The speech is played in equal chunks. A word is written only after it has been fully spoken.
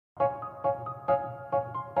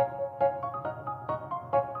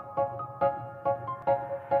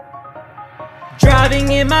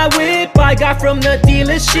Driving in my whip I got from the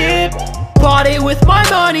dealership. Bought it with my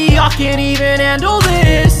money, I can't even handle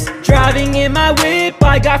this. Driving in my whip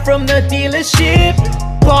I got from the dealership.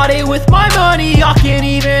 Bought it with my money, I can't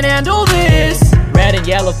even handle this. Red and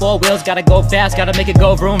yellow 4 wheels, gotta go fast, gotta make it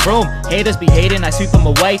go vroom vroom. Haters be hating, I sweep them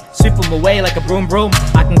away like a broom broom.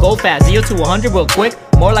 I can go fast, 0 to 100 real quick,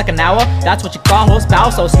 more like an hour. That's what you call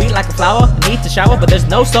horsepower, so sweet like a flower. I need to shower, but there's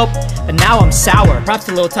no soap, but now I'm sour. Props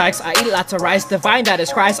to Lil Tykes, I eat lots of rice, divine that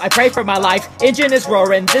is Christ. I pray for my life, engine is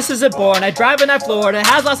roaring, this isn't boring. I drive and I floor it, it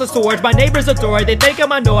has lots of swords. My neighbors adore it, they think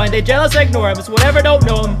I'm annoying, they jealous, ignore him, it's whatever, don't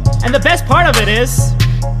know him. And the best part of it is,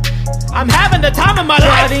 I'm having the time of my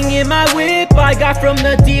life. Driving in my whip I got from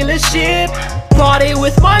the dealership. Bought it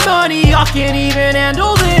with my money, I can't even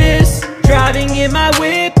handle this. Driving in my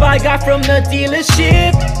whip I got from the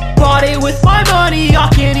dealership. Bought it with my money, I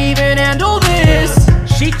can't even handle this.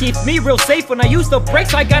 She keeps me real safe when I use the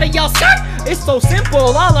brakes, I gotta yell sir. It's so simple,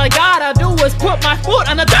 all I gotta do is put my foot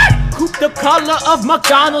on the dirt. Coupe the color of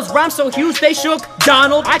McDonald's, rhymes so huge they shook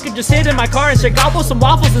Donald. I could just sit in my car and shake, gobble some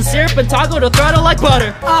waffles and syrup and toggle the throttle like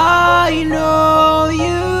butter. I know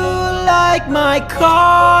you like my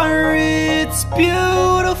car, it's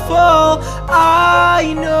beautiful.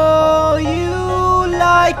 I know you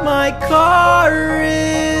like my car,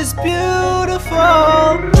 is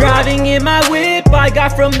beautiful. Driving in my whip I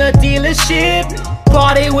got from the dealership.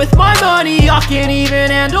 Bought it with my money, I can't even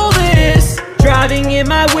handle this. Driving in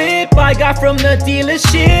my whip I got from the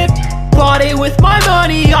dealership. Bought it with my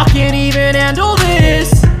money, I can't even handle this.